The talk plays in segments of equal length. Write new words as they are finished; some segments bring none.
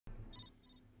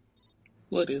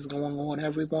What is going on,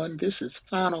 everyone? This is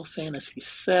Final Fantasy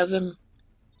VII,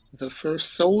 The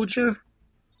First Soldier,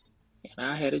 and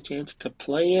I had a chance to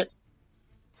play it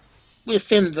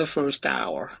within the first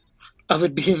hour of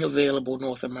it being available in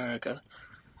North America.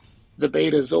 The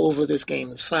beta's over, this game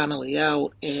is finally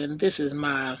out, and this is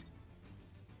my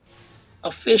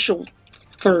official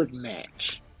third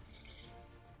match.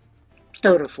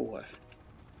 Third or fourth.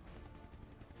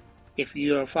 If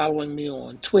you are following me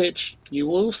on Twitch, you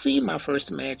will see my first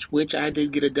match, which I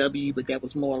did get a W, but that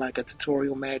was more like a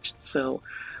tutorial match, so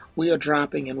we are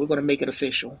dropping and we're going to make it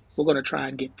official. We're going to try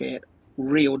and get that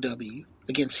real W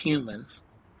against humans.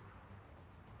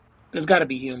 There's got to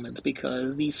be humans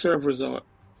because these servers are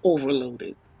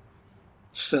overloaded.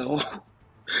 So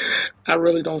I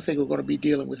really don't think we're going to be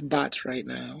dealing with bots right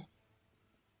now.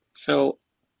 So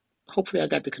hopefully I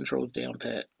got the controls down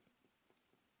pat.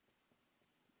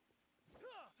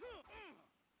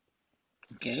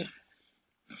 Okay.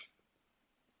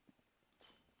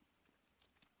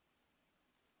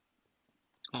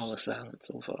 All is silent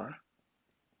so far.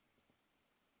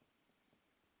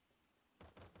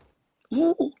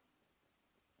 Ooh.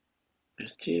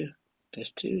 There's two.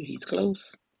 There's two. He's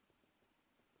close.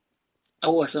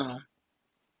 Oh, I saw him.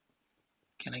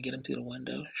 Can I get him through the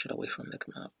window? Should I wait for him to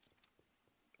come out?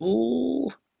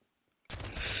 Ooh.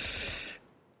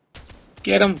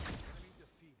 Get him.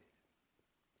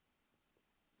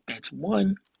 That's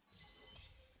one.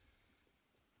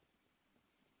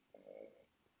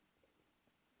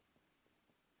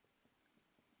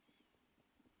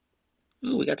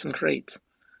 Ooh, we got some crates.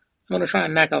 I'm going to try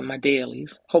and knock out my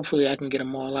dailies. Hopefully I can get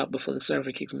them all out before the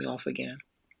server kicks me off again.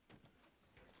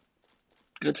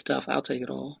 Good stuff. I'll take it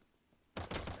all.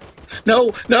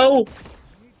 No! No!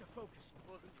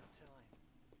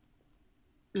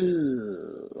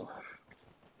 Ugh.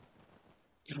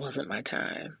 It wasn't my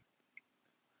time.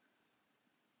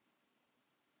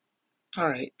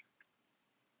 Alright.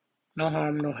 No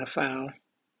harm, no foul.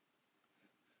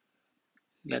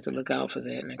 You got to look out for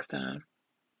that next time.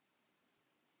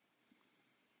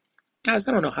 Guys,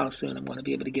 I don't know how soon I'm going to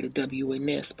be able to get a W in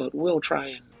this, but we'll try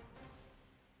and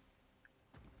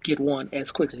get one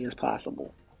as quickly as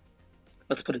possible.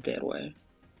 Let's put it that way.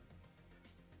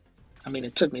 I mean,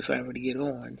 it took me forever to get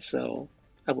on, so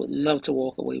I would love to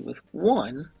walk away with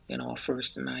one in our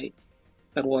first night.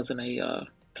 That wasn't a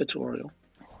tutorial.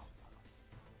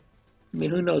 I mean,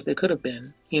 who knows? There could have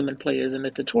been human players in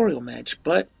the tutorial match,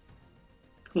 but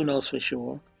who knows for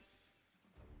sure?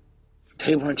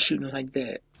 They weren't shooting like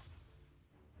that.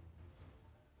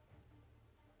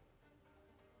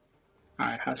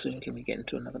 Alright, how soon can we get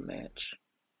into another match?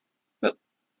 Oh,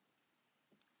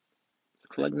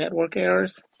 looks like network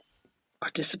errors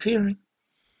are disappearing.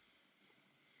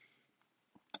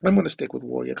 I'm going to stick with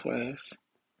warrior class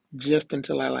just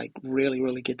until I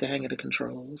really get the hang of the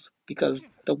controls, because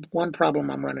the one problem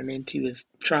I'm running into is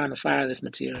trying to fire this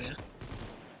materia.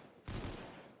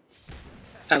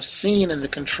 I've seen in the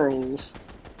controls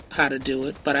how to do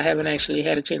it, but I haven't actually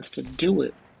had a chance to do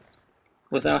it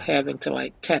without having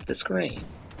to tap the screen.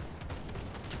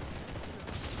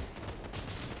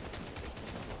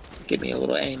 Give me a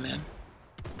little aim in.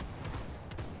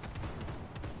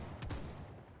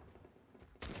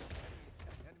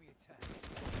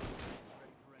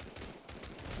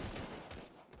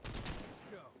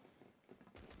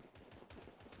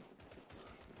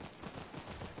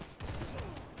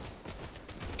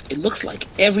 It looks like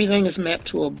everything is mapped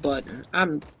to a button.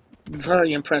 I'm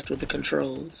very impressed with the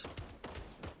controls.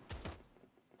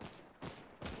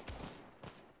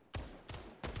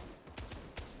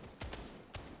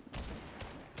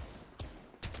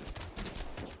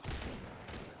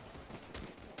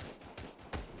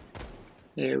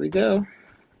 There we go.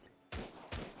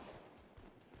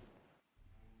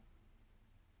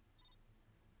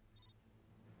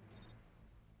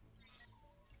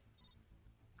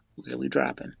 Where we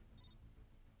dropping?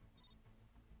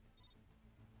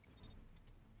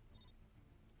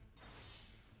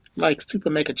 Like Super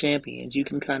Mecha Champions, you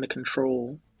can kind of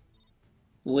control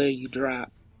where you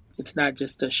drop. It's not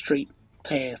just a straight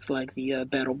path like the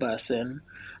Battle Bus in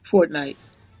Fortnite.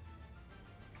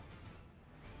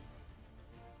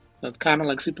 So it's kind of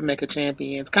like Super Mecha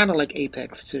Champions, kind of like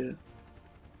Apex too.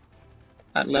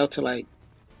 I'd love to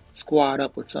squad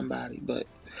up with somebody, but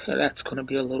that's going to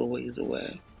be a little ways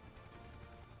away.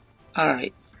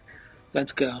 Alright,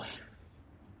 let's go.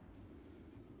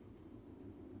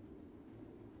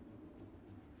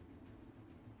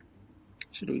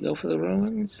 Should we go for the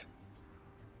ruins?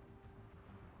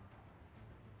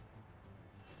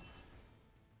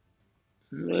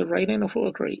 Right in a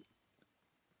full crate.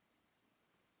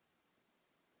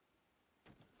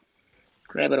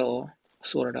 Grab it all.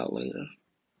 Sort it out later.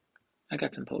 I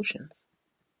got some potions.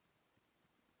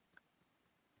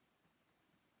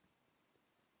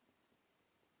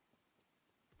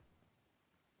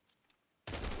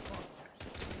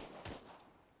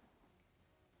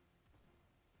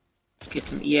 Let's get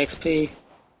some EXP.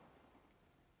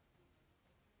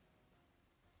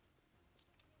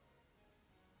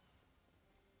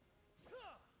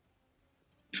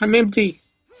 I'm empty.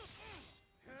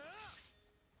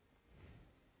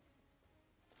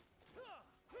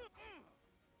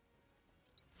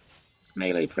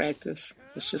 Melee practice.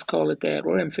 Let's just call it that.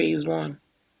 We're in phase 1.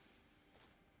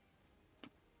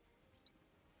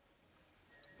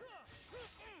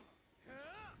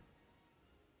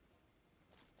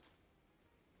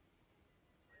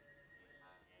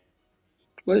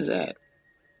 What is that?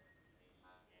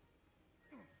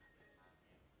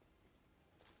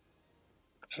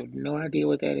 I have no idea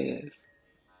what that is.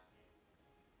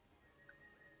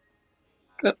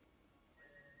 Oh,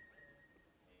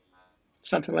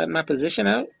 something letting my position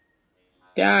out?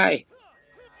 Die.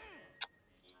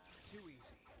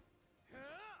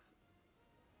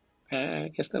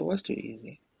 I guess that was too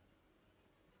easy.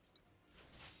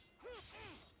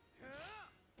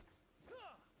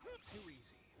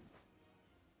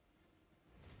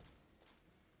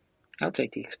 I'll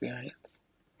take the experience.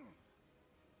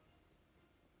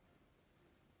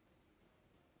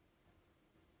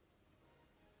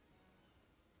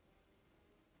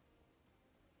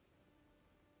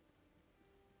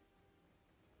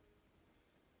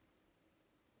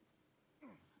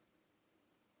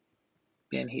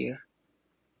 Been here.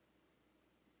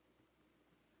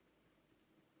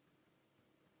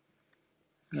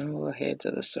 Now we'll head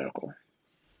to the circle.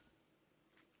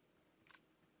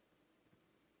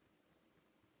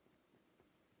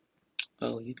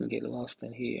 Oh, you can get lost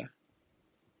in here.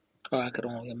 Oh, I could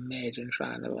only imagine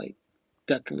trying to like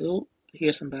duck. Oh,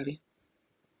 here's somebody.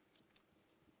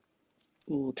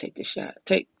 Ooh, take the shot.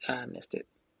 I missed it.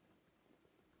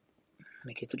 Let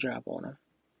me get the drop on him.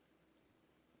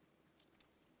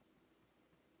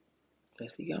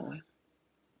 Where's he going?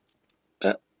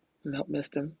 Oh, nope,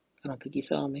 missed him. I don't think he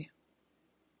saw me.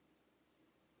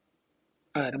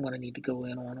 Alright, I'm going to need to go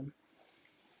in on him.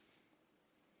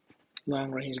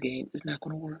 Long range game is not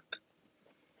going to work.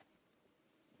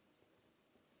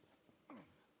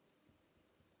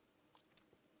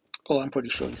 Oh, I'm pretty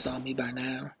sure he saw me by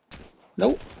now.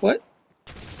 Nope, what?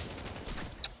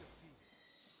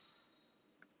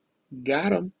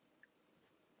 Got him.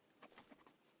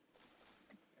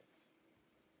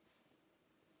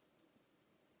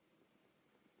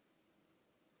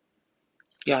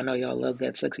 Y'all know y'all love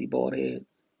that sexy bald head.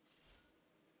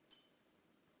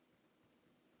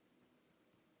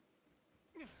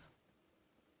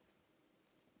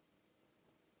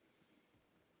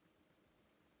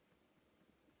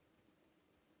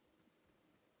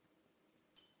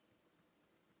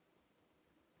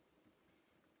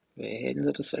 We're heading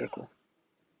to the circle.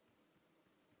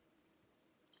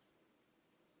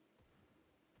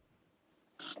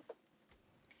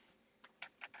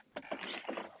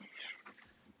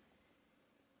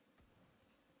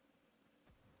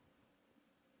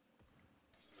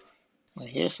 I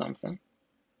hear something.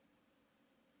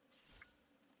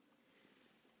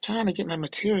 Trying to get my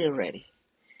material ready.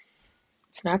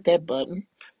 It's not that button.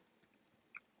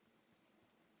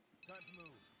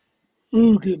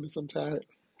 Ooh, goodness, I'm tired.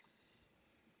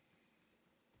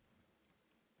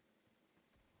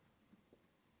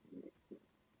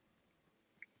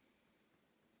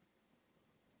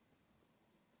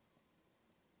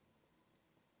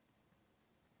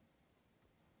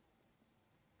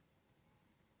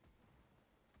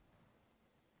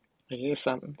 I hear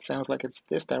something. Sounds like it's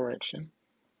this direction.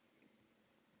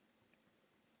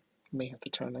 May have to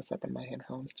turn this up in my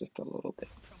headphones just a little bit.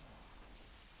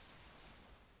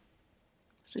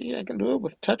 See, I can do it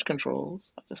with touch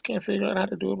controls. I just can't figure out how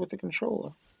to do it with the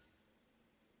controller.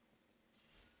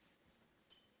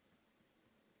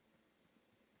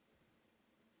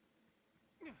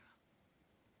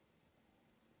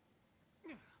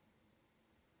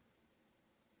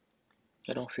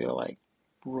 I don't feel like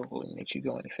rolling makes you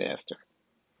go any faster.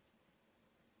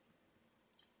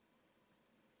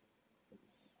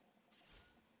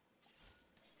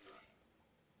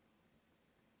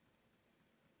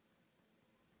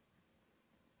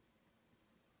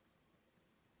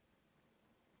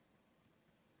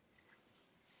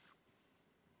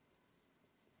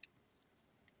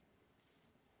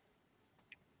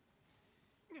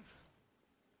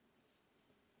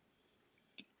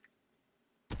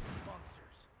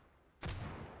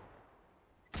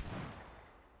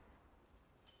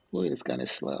 Boy, this gun is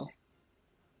slow.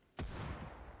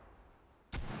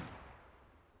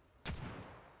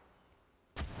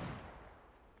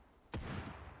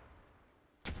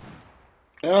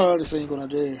 Oh, this ain't gonna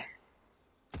do.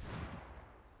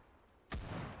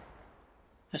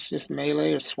 That's just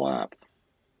melee or swap.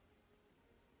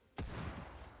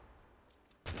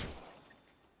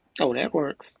 Oh, that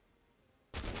works.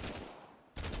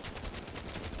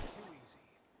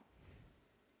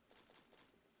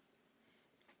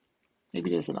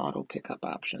 Maybe there's an auto pickup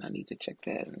option. I need to check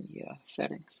that in the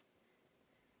settings.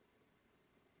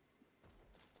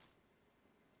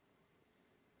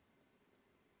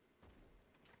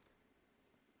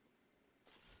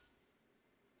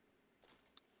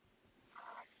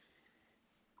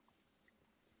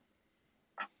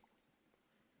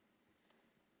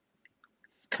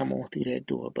 Come on through that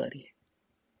door, buddy.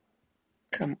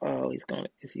 Come. Oh, he's going.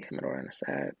 Is he coming around the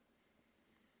side?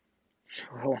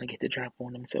 Oh, I want to get the drop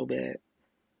on him so bad.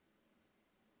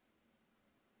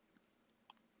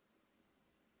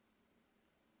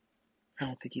 I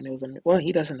don't think he knows I'm. Well,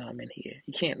 he doesn't know I'm in here.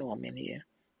 He can't know I'm in here.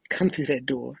 Come through that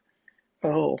door.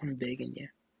 Oh, I'm begging you.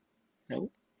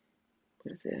 Nope.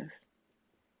 What is this?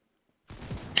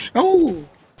 Oh!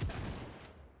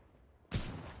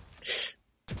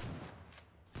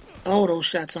 Oh, those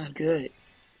shots aren't good.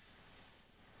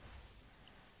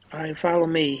 All right, follow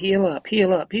me. Heal up,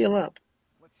 heal up, heal up.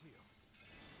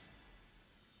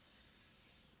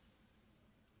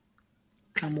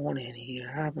 Come on in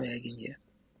here. I'm begging you.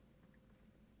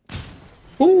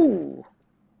 Ooh!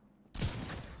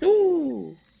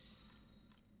 Ooh!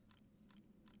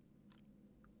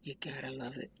 You gotta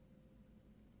love it.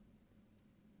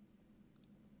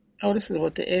 Oh, this is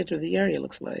what the edge of the area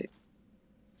looks like.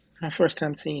 My first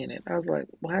time seeing it. I was like,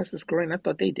 why is this green? I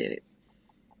thought they did it.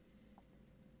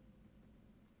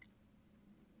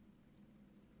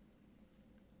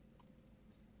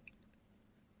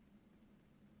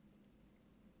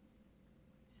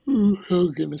 Ooh, oh,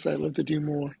 goodness, I'd love to do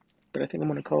more. But I think I'm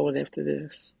going to call it after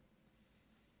this.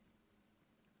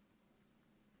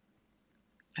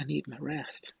 I need my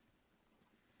rest.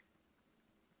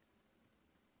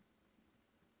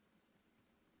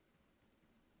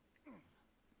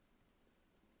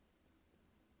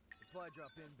 Supply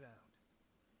drop inbound.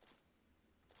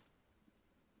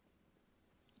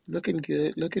 Looking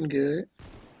good, looking good.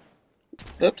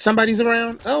 Oh, somebody's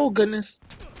around. Oh, goodness.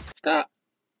 Stop.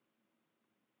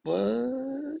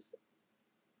 What?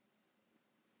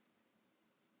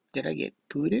 Did I get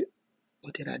booted?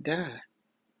 Or did I die?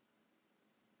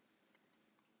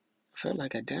 I felt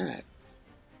like I died.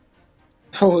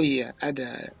 Oh, yeah, I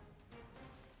died.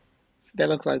 That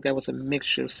looked like that was a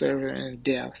mixture of server and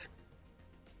death.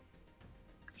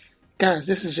 Guys,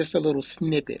 this is just a little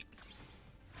snippet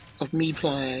of me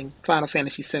playing Final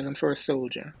Fantasy VII First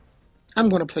Soldier. I'm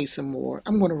going to play some more.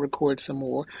 I'm going to record some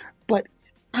more. But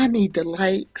I need the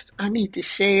likes. I need the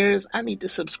shares. I need the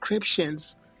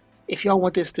subscriptions if y'all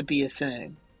want this to be a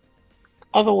thing.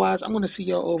 Otherwise, I'm going to see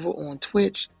y'all over on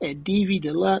Twitch at DV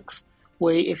Deluxe,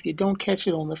 where if you don't catch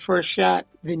it on the first shot,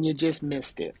 then you just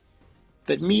missed it.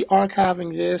 But me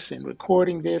archiving this and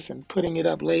recording this and putting it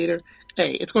up later,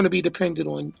 hey, it's going to be dependent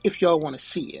on if y'all want to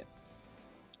see it.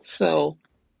 So,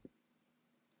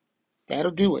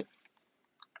 that'll do it.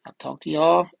 I'll talk to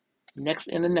y'all in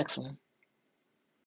the next one.